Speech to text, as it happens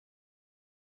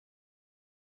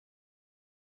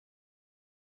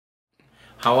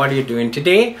How are you doing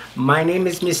today? My name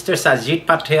is Mr. Sajid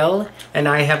Patel and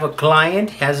I have a client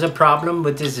has a problem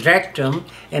with his rectum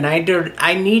and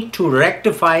I need to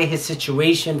rectify his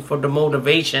situation for the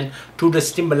motivation to the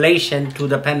stimulation to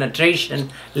the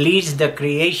penetration leads the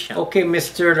creation. Okay,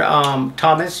 Mr.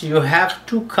 Thomas, you have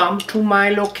to come to my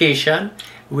location.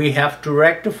 We have to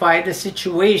rectify the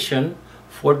situation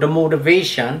for the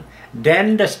motivation,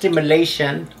 then the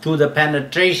stimulation to the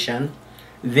penetration.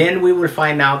 Then we will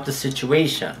find out the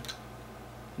situation.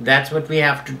 That's what we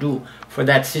have to do for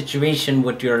that situation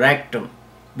with your rectum.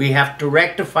 We have to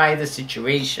rectify the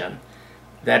situation.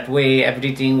 That way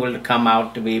everything will come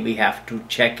out the way we have to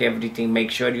check everything.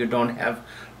 Make sure you don't have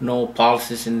no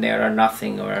pulses in there or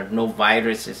nothing, or no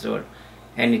viruses or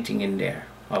anything in there.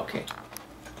 Okay.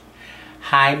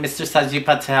 Hi, Mr. Sajid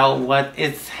Patel. What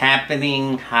is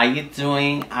happening? How you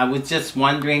doing? I was just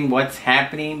wondering what's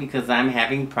happening because I'm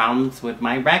having problems with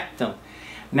my rectum.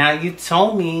 Now, you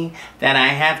told me that I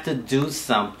have to do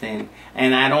something,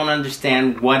 and I don't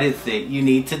understand what is it you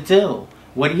need to do.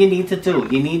 What do you need to do?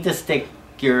 You need to stick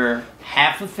your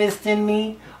half a fist in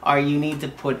me, or you need to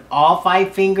put all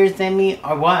 5 fingers in me,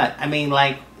 or what? I mean,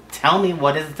 like, tell me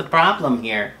what is the problem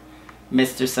here,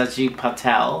 Mr. Sajid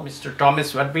Patel. Mr.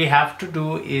 Thomas, what we have to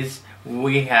do is I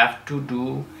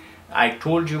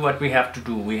told you what we have to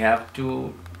do. We have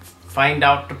to find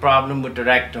out the problem with the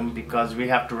rectum because we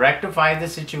have to rectify the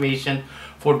situation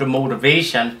for the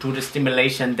motivation to the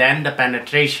stimulation, then the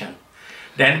penetration.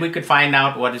 Then we could find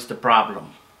out what is the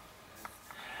problem.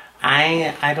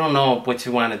 I don't know what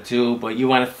you want to do, but you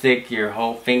want to stick your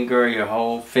whole finger, your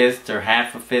whole fist, or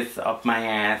half a fist up my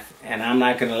ass, and I'm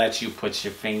not going to let you put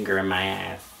your finger in my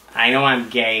ass. I know I'm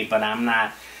gay, but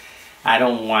I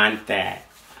don't want that.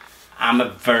 I'm a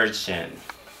virgin.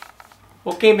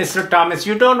 Okay, Mr. Thomas,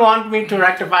 you don't want me to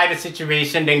rectify the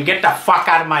situation, then get the fuck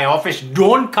out of my office.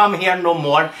 Don't come here no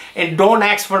more, and don't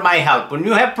ask for my help. When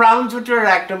you have problems with your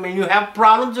rectum and you have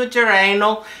problems with your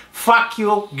anal, fuck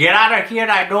you. Get out of here.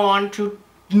 I don't want to.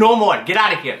 No more. Get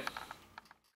out of here.